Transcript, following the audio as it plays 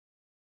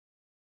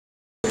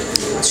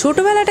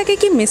ছোটবেলাটাকে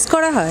কি মিস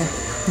করা হয়?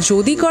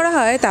 যদি করা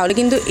হয় তাহলে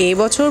কিন্তু এই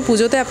বছর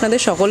পুজোতে আপনাদের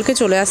সকলকে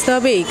চলে আসতে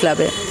হবে এই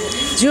ক্লাবে।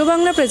 জিও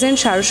বাংলা প্রেজেন্ট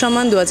শারদ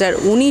সম্মান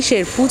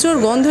 2019-এর পুজোর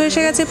গন্ধ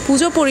এসে গেছে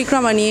পুজো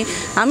পরিক্রমা নিয়ে।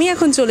 আমি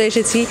এখন চলে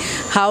এসেছি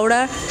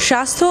হাওড়া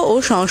স্বাস্থ্য ও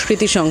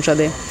সংস্কৃতি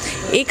সংসদে।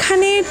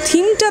 এখানে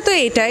থিমটা তো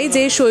এটাই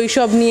যে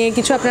শৈশব নিয়ে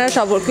কিছু, আপনারা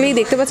সকলেই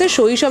দেখতে পাচ্ছেন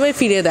শৈশবে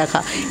ফিরে দেখা,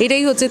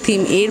 এটাই হচ্ছে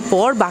থিম।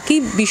 এরপর বাকি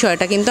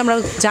বিষয়টা কিন্তু আমরা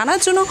জানার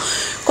জন্য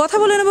কথা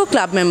বলে নেব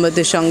ক্লাব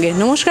মেম্বারদের সঙ্গে।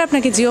 নমস্কার,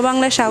 আপনাকে জিও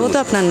বাংলায় স্বাগত।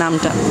 আপনার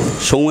নামটা?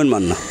 সৌমেন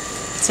মান্না।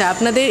 আচ্ছা,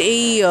 আপনাদের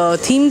এই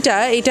থিমটা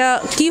এটা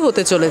কি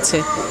হতে চলেছে?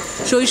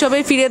 শৈশবে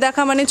ফিরে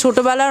দেখা মানে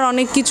ছোটোবেলার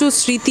অনেক কিছু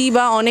স্মৃতি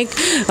বা অনেক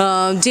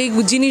যে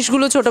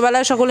জিনিসগুলো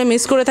ছোটোবেলায় সকলে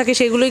মিস করে থাকে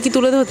সেগুলোই কি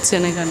তুলে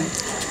ধরছেন এখানে?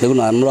 দেখুন,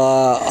 আমরা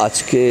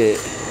আজকে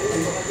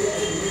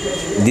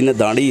দিনে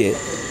দাঁড়িয়ে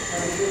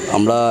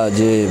আমরা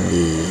যে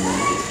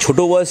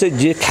ছোটো বয়সে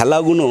যে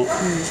খেলাগুলো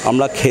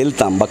আমরা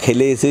খেলতাম বা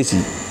খেলে এসেছি,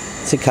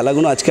 সেই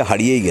খেলাগুলো আজকে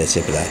হারিয়েই গেছে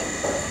প্রায়।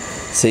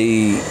 সেই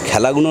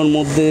খেলাগুলোর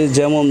মধ্যে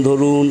যেমন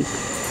ধরুন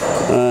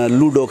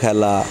লুডো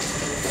খেলা,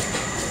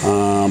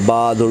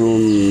 বা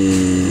ধরুন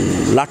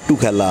লাট্টু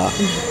খেলা,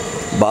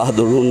 বা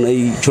ধরুন এই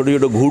ছোটো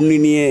ছোটো ঘূর্ণি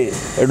নিয়ে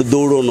একটু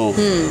দৌড়নো,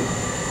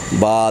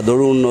 বা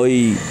ধরুন ওই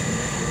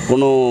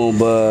কোনো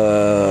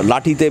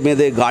লাঠিতে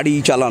বেঁধে গাড়ি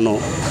চালানো,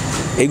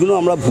 এগুলো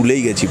আমরা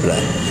ভুলেই গেছি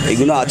প্রায়।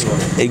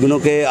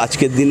 এইগুলোকে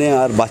আজকের দিনে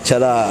আর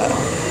বাচ্চারা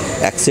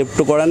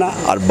অ্যাকসেপ্টও করে না,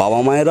 আর বাবা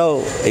মায়েরাও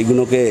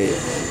এইগুলোকে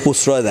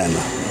প্রশ্রয় দেয়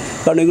না।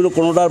 কারণ এগুলো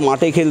কোনোটা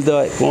মাঠে খেলতে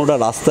হয়, কোনোটা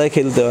রাস্তায়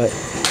খেলতে হয়,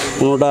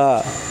 কোনোটা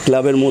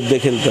ক্লাবের মধ্যে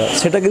খেলতে হয়,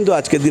 সেটা কিন্তু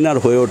আজকের দিন আর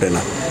হয়ে ওঠে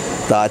না।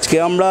 তা আজকে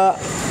আমরা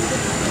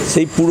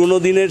সেই পুরনো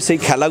দিনের সেই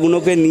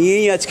খেলাগুলোকে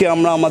নিয়েই আজকে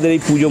আমরা আমাদের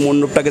এই পুজো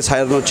মণ্ডপটাকে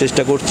সাজানোর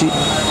চেষ্টা করছি।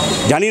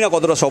 জানি না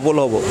কতটা সফল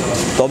হব,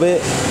 তবে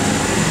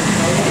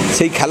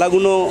সেই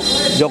খেলাগুলো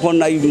যখন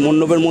এই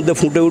মণ্ডপের মধ্যে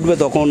ফুটে উঠবে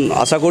তখন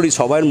আশা করি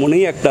সবার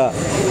মনেই একটা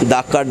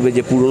দাগ কাটবে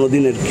যে পুরনো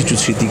দিনের কিছু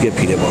স্মৃতিকে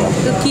ফিরে পাওয়া।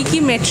 তো কী কী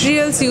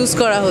ম্যাটেরিয়ালস ইউজ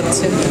করা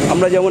হচ্ছে?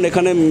 আমরা যেমন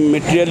এখানে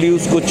ম্যাটেরিয়াল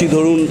ইউজ করছি,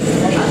 ধরুন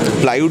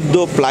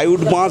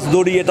প্লাইউড, বাঁশ,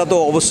 দড়ি, এটা তো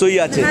অবশ্যই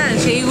আছে। হ্যাঁ,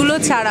 সেইগুলো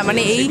ছাড়া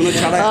মানে এই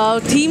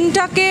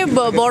থিমটাকে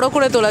বড়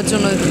করে তোলার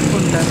জন্য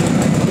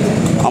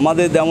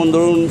আমাদের যেমন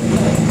ধরুন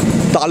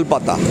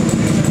তালপাতা,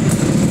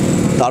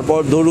 তারপর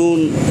ধরুন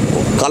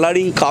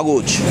কালারিং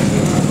কাগজ,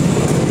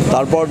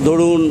 তারপর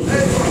ধরুন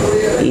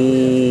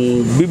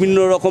বিভিন্ন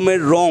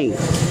রকমের রং,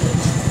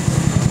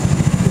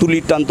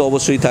 তুলির টান তো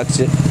অবশ্যই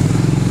থাকছে।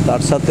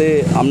 তার সাথে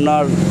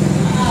আপনার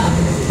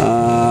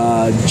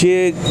যে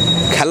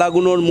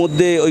খেলাগুলোর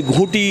মধ্যে ওই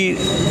ঘুঁটি,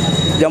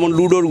 যেমন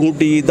লুডোর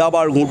ঘুঁটি,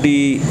 দাবার ঘুঁটি,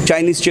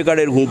 চাইনিজ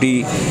চেকারের ঘুঁটি,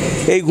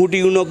 এই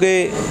ঘুঁটিগুলোকে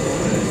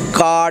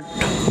কাঠ,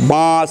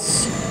 বাঁশ,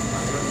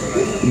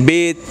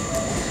 বেত,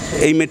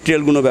 এই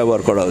মেটেরিয়ালগুলো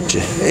ব্যবহার করা হচ্ছে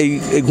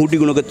এই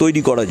ঘুঁটিগুলোকে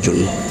তৈরি করার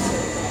জন্য।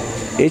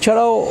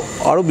 এছাড়াও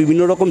আরও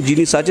বিভিন্ন রকম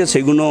জিনিস আছে,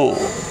 সেগুলো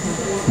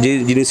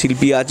যিনি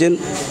শিল্পী আছেন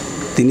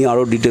তিনি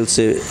আরও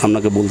ডিটেলসে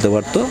আপনাকে বলতে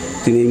পারতো,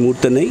 তিনি এই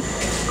মুহূর্তে নেই।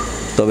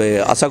 তবে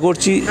আশা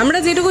করছি, আমরা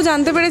যেটুকু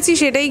জানতে পেরেছি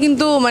সেটাই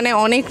কিন্তু মানে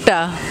অনেকটা,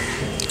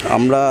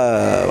 আমরা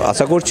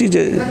আশা করছি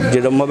যে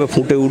যেরকমভাবে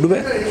ফুটে উঠবে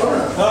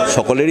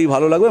সকলেরই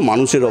ভালো লাগবে,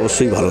 মানুষের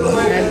অবশ্যই ভালো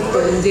লাগবে।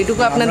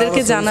 যেটুকু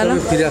আপনাদেরকে জানালাম,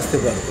 ফিরে আসতে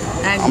পারবে।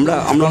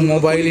 আমরা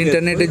মোবাইল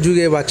ইন্টারনেটের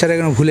যুগে বাচ্চারা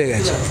এখন ভুলে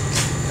গেছে,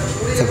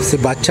 সে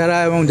বাচ্চারা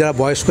এবং যারা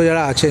বয়স্ক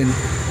যারা আছেন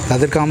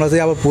তাদেরকে আমরা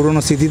সেই আবার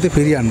পুরনো স্মৃতিতে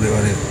ফিরিয়ে আনতে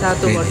পারি।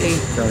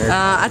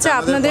 আচ্ছা,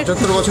 আপনাদের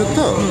 75 বছর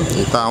তো,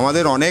 তা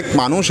আমাদের অনেক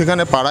মানুষ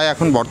এখানে পাড়ায়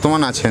এখন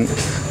বর্তমান আছেন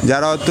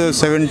যারা হয়তো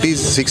 70,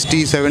 60,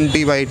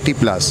 70 বা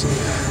 80+।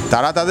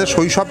 তারা তাদের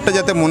শৈশবটা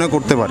যাতে মনে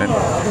করতে পারেন,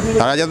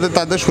 তারা যাতে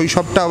তাদের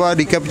শৈশবটা আবার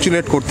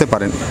রিক্যাপিচুলেট করতে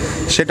পারেন,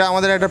 সেটা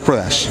আমাদের একটা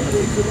প্রয়াস।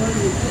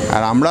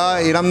 আর আমরা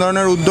এরম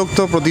ধরনের উদ্যোগ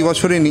তো প্রতি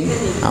বছরই নিই।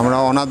 আমরা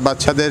অনাথ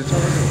বাচ্চাদের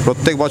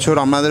প্রত্যেক বছর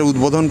আমাদের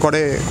উদ্বোধন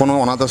করে কোনো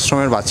অনাথ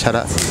আশ্রমের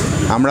বাচ্চারা,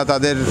 আমরা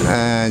তাদের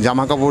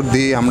জামা কাপড়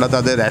দিই, আমরা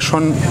তাদের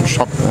রেশন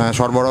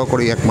সরবরাহ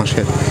করি 1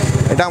 মাসের।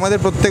 এটা আমাদের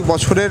প্রত্যেক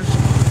বছরের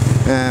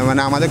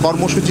মানে আমাদের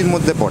কর্মসূচির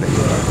মধ্যে পড়ে।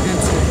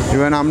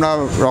 ইভেন আমরা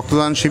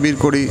রক্তদান শিবির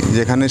করি,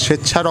 যেখানে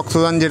স্বেচ্ছা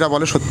রক্তদান যেটা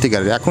বলে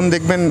সত্যিকারের। এখন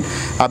দেখবেন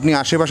আপনি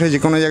আশেপাশে যে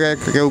কোনো জায়গায়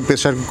কেউ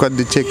প্রেসার কুকার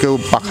দিচ্ছে, কেউ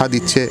পাখা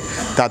দিচ্ছে,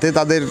 তাতে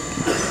তাদের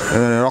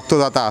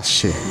রক্তদাতা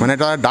আসছে, মানে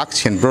তারা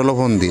ডাকছেন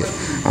প্রলোভন দিয়ে।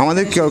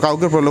 আমাদের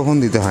কাউকে প্রলোভন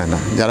দিতে হয় না।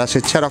 যারা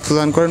স্বেচ্ছা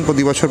রক্তদান করেন,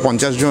 প্রতি বছর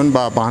 50 জন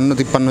বা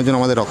 52-53 জন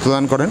আমাদের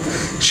রক্তদান করেন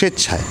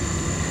স্বেচ্ছায়,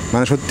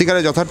 মানে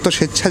সত্যিকারের যথার্থ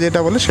স্বেচ্ছা যেটা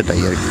বলে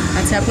সেটাই আর কি।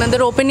 আচ্ছা, আপনাদের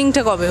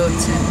ওপেনিংটা কবে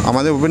হচ্ছে?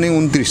 আমাদের ওপেনিং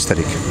 29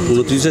 তারিখ,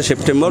 29শে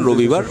সেপ্টেম্বর,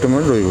 রবিবার।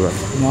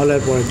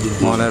 মহলার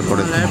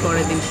পরের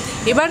দিন।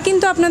 এবার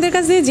কিন্তু আপনাদের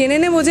কাছ থেকে জেনে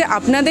নেব যে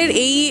আপনাদের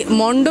এই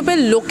মণ্ডপের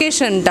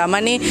লোকেশনটা,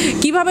 মানে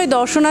কিভাবে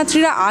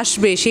দর্শনার্থীরা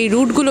আসবে সেই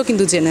রুটগুলো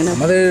কিন্তু জেনে নেব।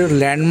 আমাদের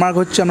ল্যান্ডমার্ক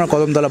হচ্ছে আমরা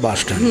কদমতলা বাস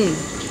স্ট্যান্ড,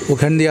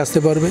 ওখান দিয়ে আসতে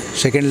পারবে।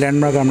 সেকেন্ড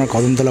ল্যান্ডমার্ক আমরা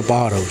কদমতলা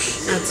পাওয়ার হাউস,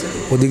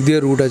 ওদিক দিয়ে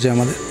রুট আছে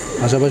আমাদের।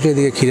 পাশাপাশি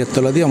এদিকে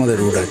ক্ষীরেরতলা দিয়ে আমাদের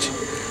রুট আছে।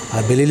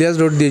 আর বেলিলিয়াস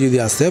রোড দিয়ে যদি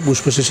আসতে হয়,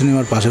 পুষ্প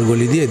সিনেমার পাশের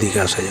গলি দিয়ে এদিকে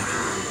আসা যাবে।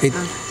 এই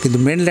কিন্তু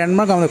মেন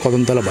ল্যান্ডমার্ক আমাদের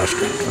কদমতলা বাস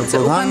স্ট্যান্ড।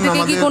 ওখান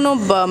থেকে কি কোনো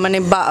মানে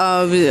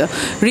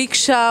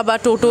রিক্সা বা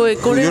টোটো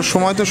করে? পুজোর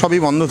সময় তো সবই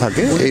বন্ধ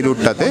থাকে এই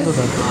রুটটাতে।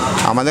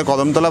 আমাদের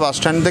কদমতলা বাস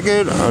স্ট্যান্ড থেকে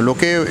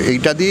লোকে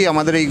এইটা দিয়ে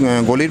আমাদের এই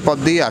গলির পথ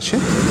দিয়ে আসে,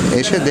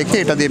 এসে দেখে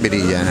এটা দিয়ে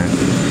বেরিয়ে যায় না।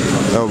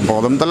 তো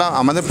কদমতলা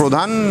আমাদের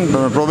প্রধান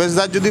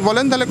প্রবেশদ্বার যদি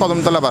বলেন তাহলে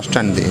কদমতলা বাস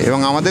স্ট্যান্ড দিয়ে, এবং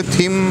আমাদের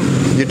থিম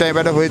যেটা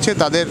এবারে হয়েছে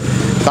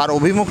তার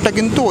অভিমুখটা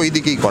কিন্তু ওই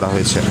দিকেই করা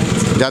হয়েছে,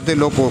 যাতে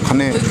লোক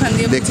ওখানে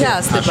দেখে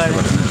আসতে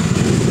পারবে।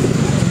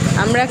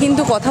 আমরা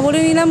কিন্তু কথা বলে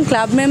নিলাম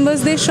ক্লাব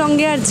মেম্বার্সদের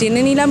সঙ্গে, আর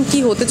জেনে নিলাম কি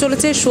হতে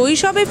চলেছে।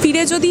 শৈশবে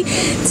ফিরে যদি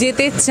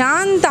যেতে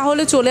চান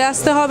তাহলে চলে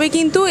আসতে হবে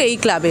কিন্তু এই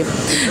ক্লাবে।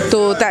 তো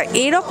তা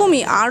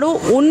এরকমই আরও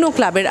অন্য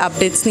ক্লাবের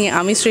আপডেটস নিয়ে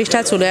আমি শ্রেষ্ঠা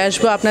চলে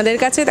আসবো আপনাদের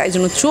কাছে, তাই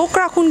জন্য চোখ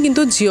রাখুন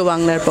কিন্তু জিও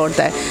বাংলার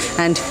পর্দায়।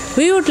 And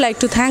we would like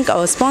to thank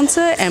hour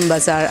sponsor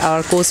Baazar,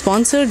 our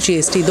co-sponsor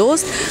GST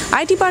Dost,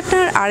 IT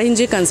partner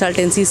Egiye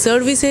Consultancy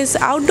Services,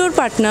 outdoor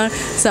partner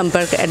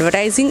Sampark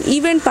Advertising,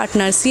 event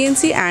partner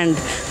CNC, and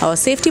our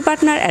safety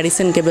partner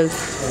কেবল।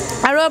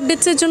 আরও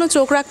আপডেটসের জন্য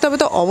চোখ রাখতে হবে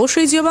তো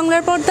অবশ্যই জিও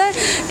বাংলার পর্দায়।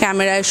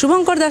 ক্যামেরায়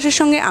শুভঙ্কর দাসের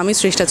সঙ্গে আমি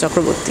শ্রেষ্ঠা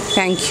চক্রবর্তী।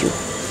 Thank you.